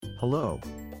Hello.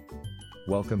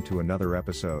 Welcome to another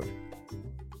episode.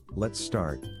 Let's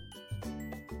start.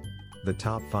 The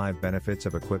top 5 benefits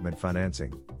of equipment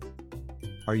financing.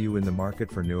 Are you in the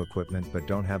market for new equipment but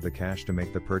don't have the cash to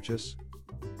make the purchase?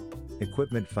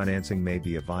 Equipment financing may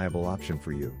be a viable option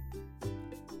for you.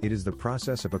 It is the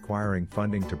process of acquiring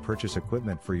funding to purchase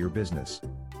equipment for your business.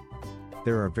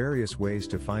 There are various ways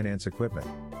to finance equipment,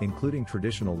 including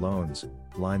traditional loans,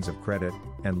 lines of credit,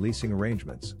 and leasing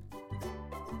arrangements.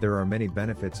 There are many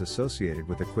benefits associated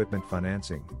with equipment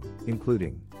financing,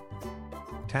 including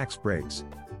tax breaks.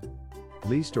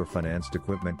 Leased or financed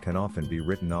equipment can often be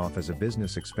written off as a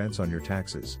business expense on your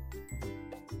taxes.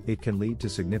 It can lead to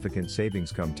significant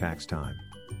savings come tax time.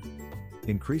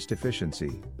 Increased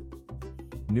efficiency.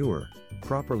 Newer,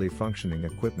 properly functioning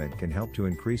equipment can help to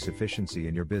increase efficiency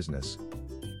in your business.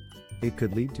 It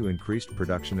could lead to increased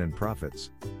production and profits.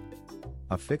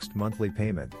 A fixed monthly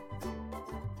payment.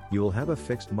 You will have a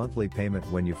fixed monthly payment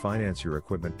when you finance your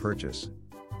equipment purchase.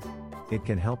 It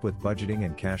can help with budgeting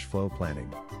and cash flow planning.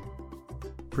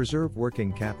 Preserve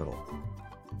working capital.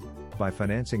 By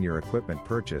financing your equipment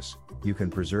purchase, you can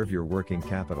preserve your working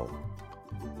capital.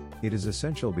 It is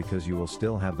essential because you will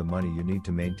still have the money you need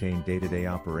to maintain day-to-day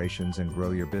operations and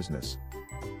grow your business.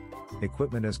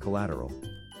 Equipment as collateral.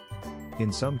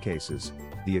 In some cases,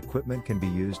 the equipment can be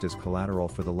used as collateral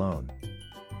for the loan.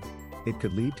 It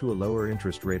could lead to a lower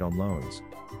interest rate on loans.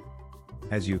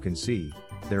 As you can see,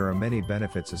 there are many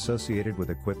benefits associated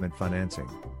with equipment financing.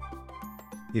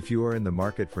 If you are in the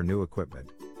market for new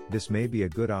equipment, this may be a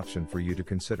good option for you to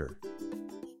consider.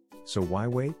 So why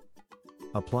wait?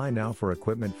 Apply now for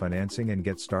equipment financing and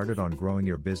get started on growing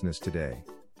your business today.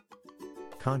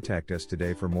 Contact us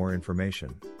today for more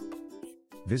information.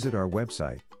 Visit our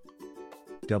website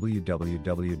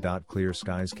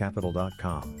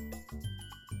www.clearskiescapital.com.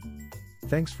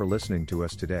 Thanks for listening to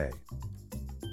us today.